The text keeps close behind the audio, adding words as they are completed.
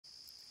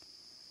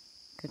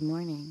Good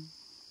morning.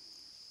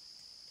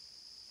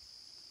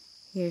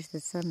 Here's the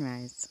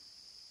sunrise.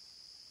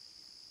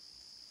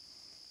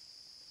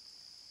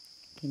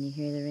 Can you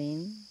hear the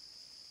rain?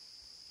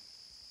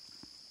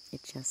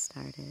 It just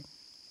started.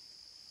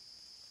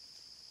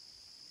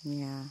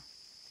 Yeah.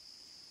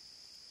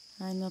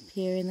 I'm up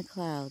here in the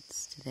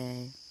clouds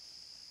today.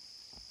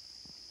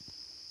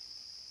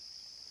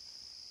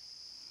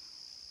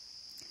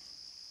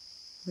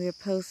 We're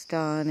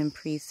post-dawn and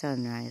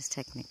pre-sunrise,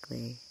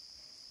 technically.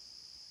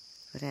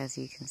 But as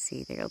you can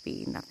see, there'll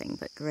be nothing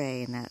but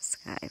gray in that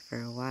sky for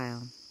a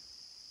while.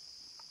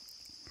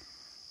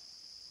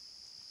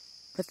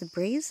 But the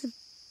blaze of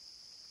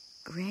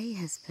gray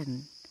has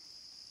been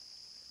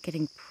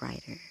getting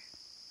brighter,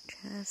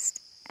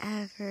 just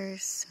ever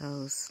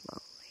so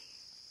slowly.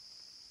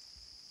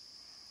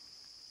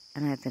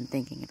 And I've been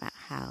thinking about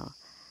how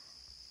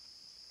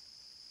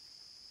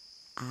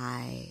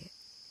I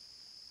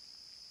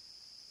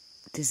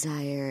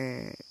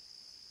desire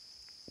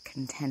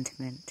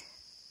contentment.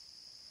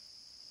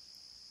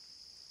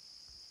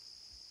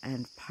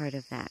 And part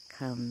of that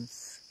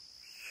comes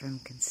from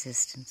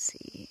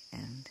consistency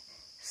and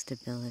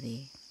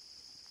stability.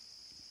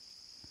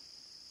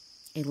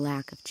 A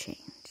lack of change.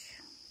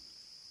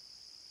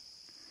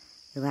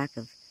 A lack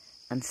of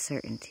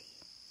uncertainty,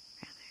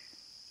 rather.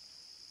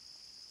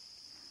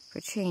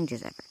 For change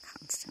is ever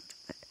constant,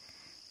 but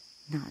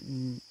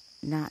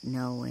not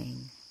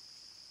knowing.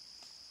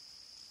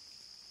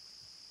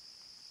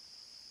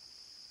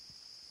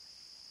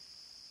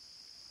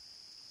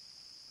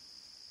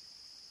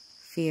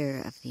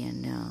 Fear of the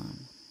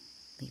unknown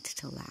leads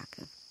to lack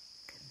of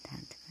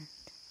contentment.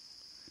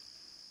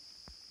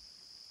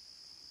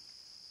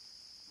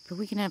 But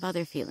we can have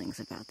other feelings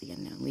about the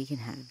unknown. We can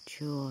have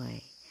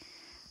joy.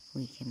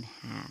 We can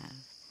have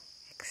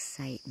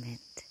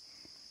excitement.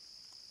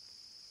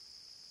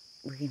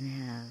 We can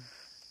have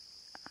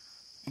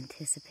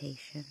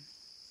anticipation.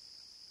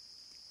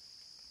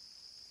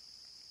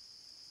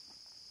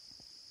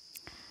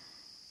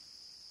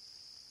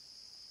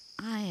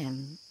 I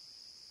am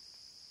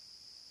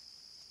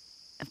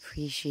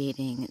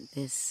appreciating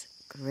this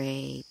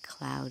gray,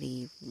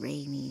 cloudy,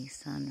 rainy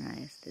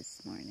sunrise this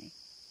morning.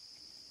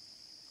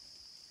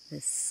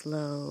 This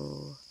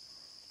slow,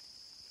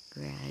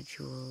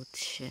 gradual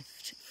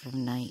shift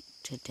from night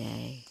to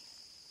day.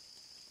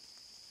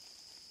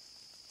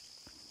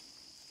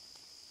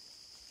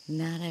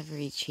 Not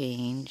every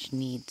change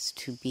needs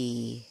to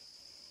be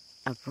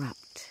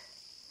abrupt,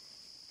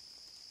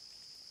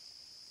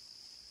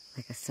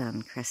 like a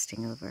sun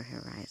cresting over a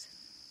horizon.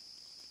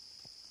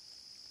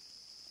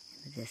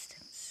 In the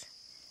distance,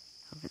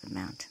 over the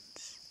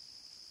mountains.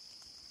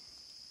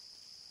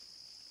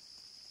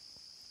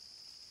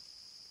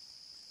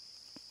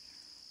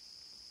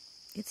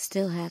 It's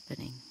still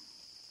happening.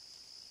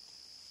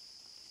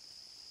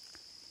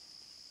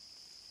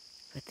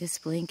 But this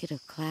blanket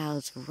of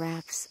clouds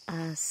wraps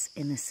us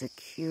in a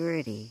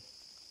security.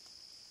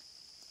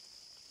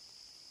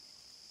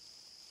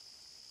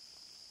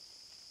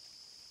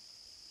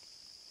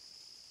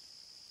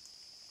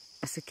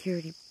 A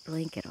security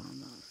blanket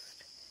almost.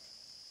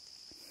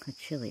 A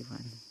chilly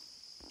one.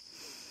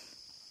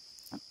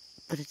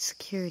 But it's a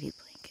security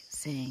blanket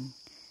saying,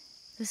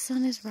 the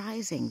sun is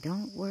rising,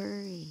 don't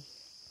worry.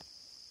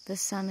 The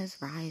sun is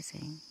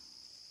rising.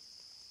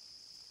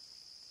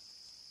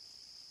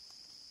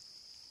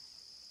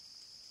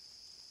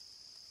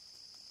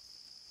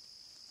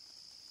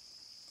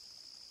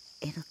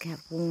 It'll get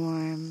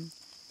warm.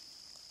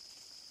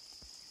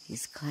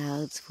 These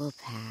clouds will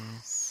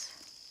pass.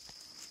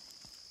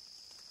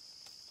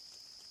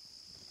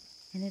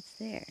 And it's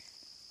there.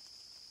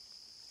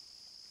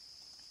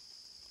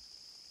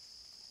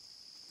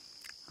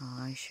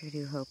 Oh, I sure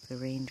do hope the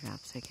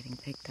raindrops are getting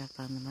picked up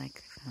on the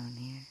microphone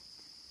here.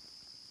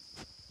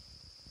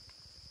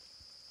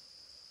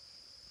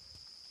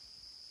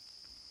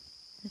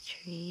 The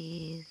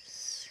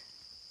trees.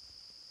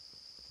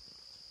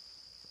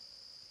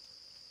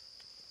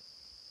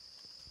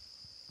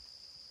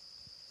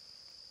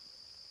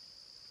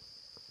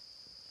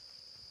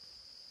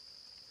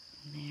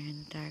 And there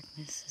in the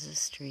darkness is a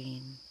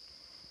stream,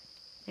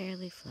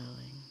 barely flowing.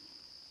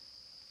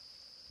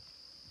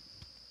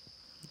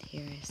 And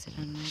here I sit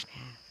on my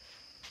path.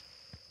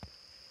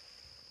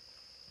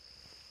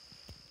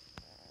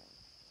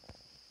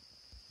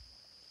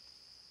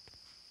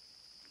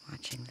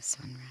 Watching the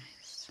sunrise.